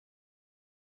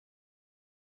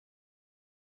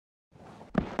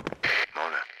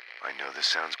know this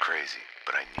sounds crazy,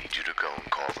 but I need you to go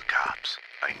and call the cops.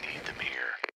 I need them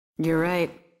here. You're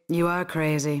right. You are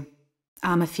crazy.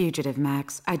 I'm a fugitive,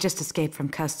 Max. I just escaped from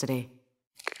custody.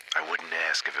 I wouldn't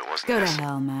ask if it wasn't Go to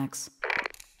hell, Max.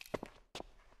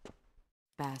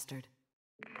 Bastard.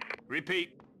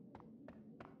 Repeat.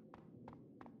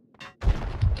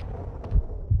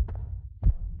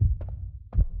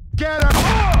 Get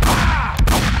him!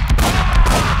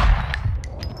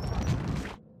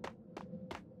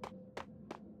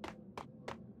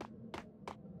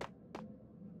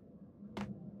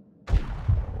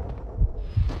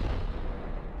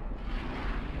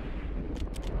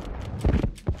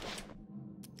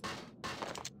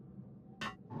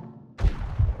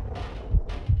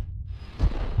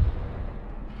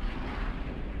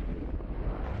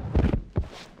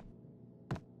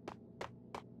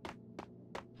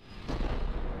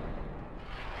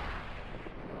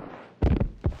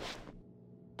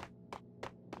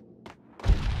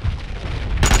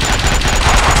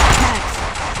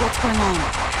 What's going on?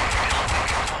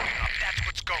 That's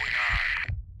what's going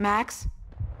on. Max?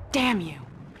 Damn you.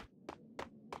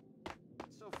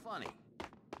 So funny.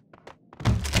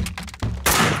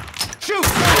 Shoot!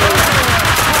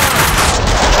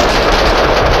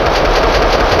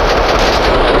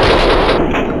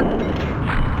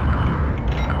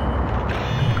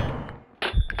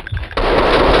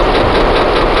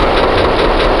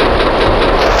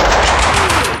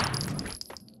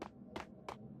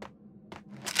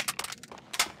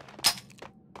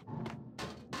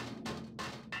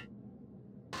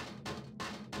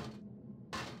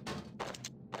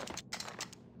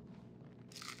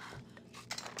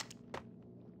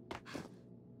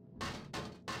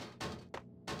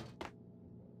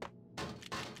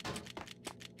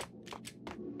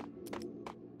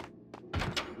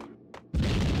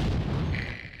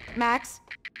 Max?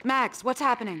 Max, what's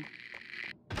happening?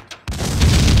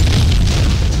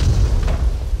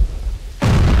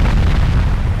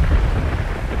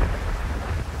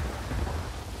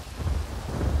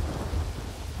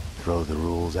 Throw the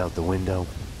rules out the window.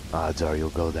 Odds are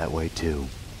you'll go that way too.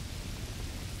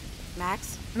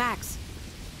 Max? Max?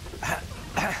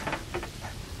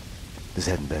 This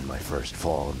hadn't been my first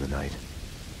fall in the night.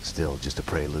 Still just a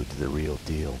prelude to the real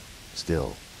deal.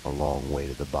 Still a long way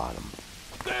to the bottom.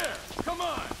 There! Come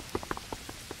on!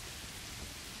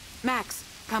 Max,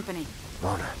 company.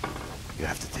 Mona, you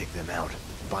have to take them out.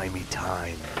 Buy me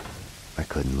time. I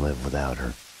couldn't live without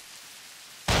her.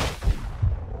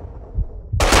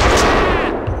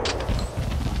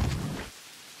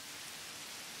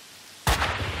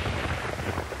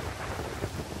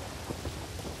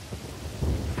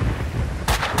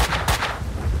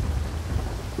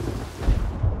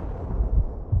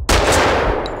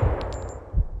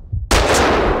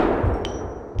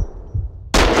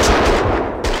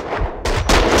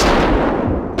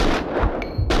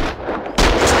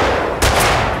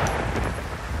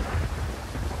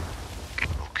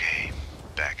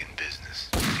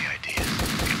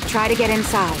 Try to get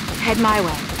inside. Head my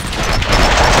way.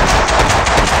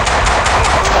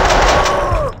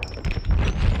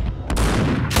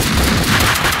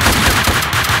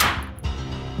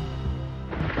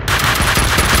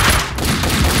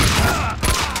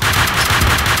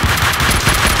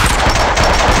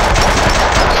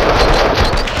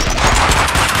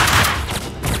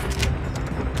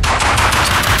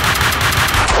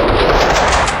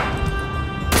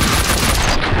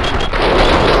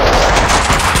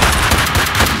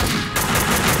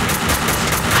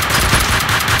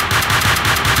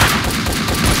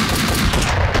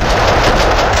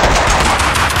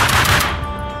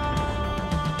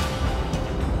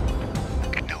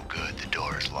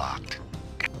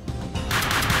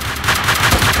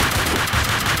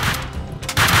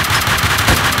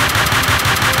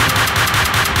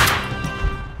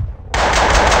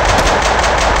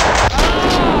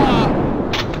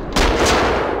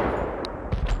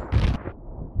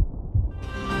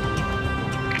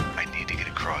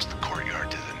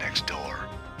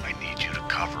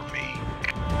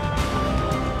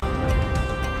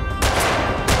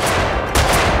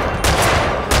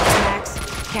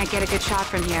 Can't get a good shot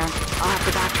from here. I'll have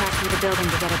to backtrack through the building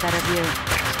to get a better view.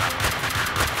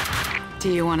 Do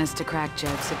you want us to crack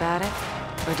jokes about it?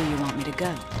 Or do you want me to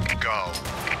go? Go.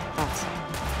 Thoughts?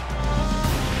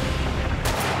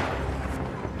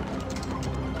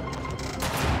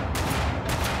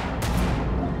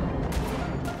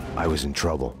 I was in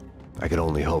trouble. I could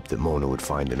only hope that Mona would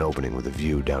find an opening with a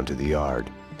view down to the yard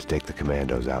to take the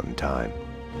commandos out in time.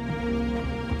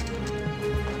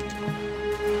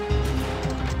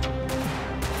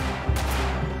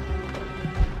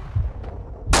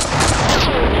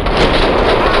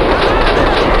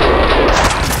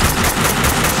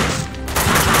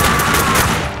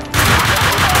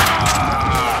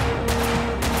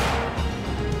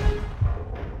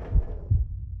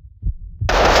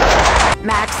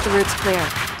 Max, the route's clear.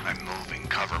 I'm moving.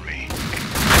 Cover me. This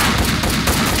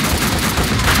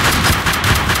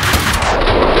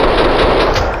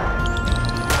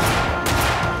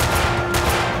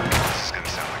is gonna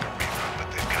sound like a rerun,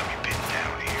 but they've got me pinned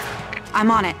down here.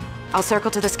 I'm on it. I'll circle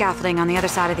to the scaffolding on the other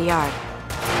side of the yard.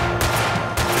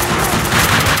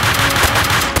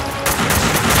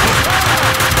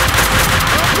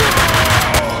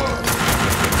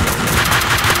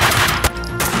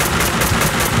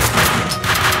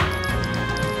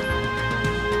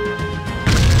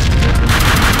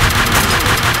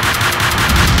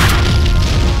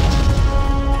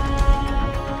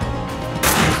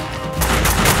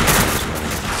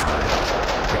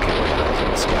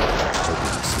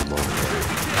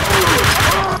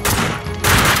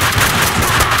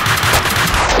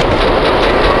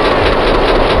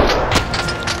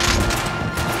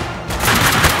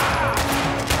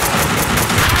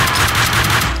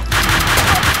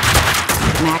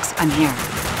 Max, I'm here.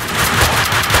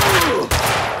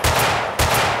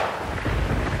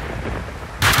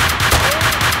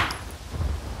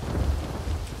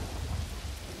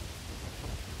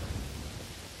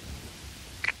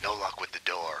 No luck with the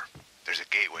door. There's a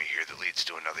gateway here that leads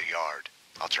to another yard.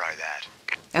 I'll try that.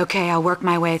 Okay, I'll work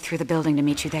my way through the building to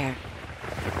meet you there.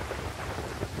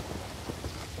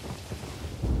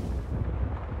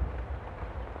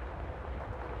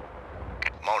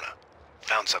 Mona,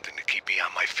 found something to keep me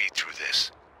on my feet through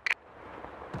this.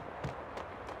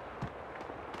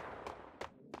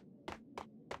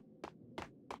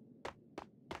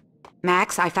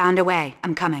 Max, I found a way.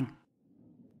 I'm coming.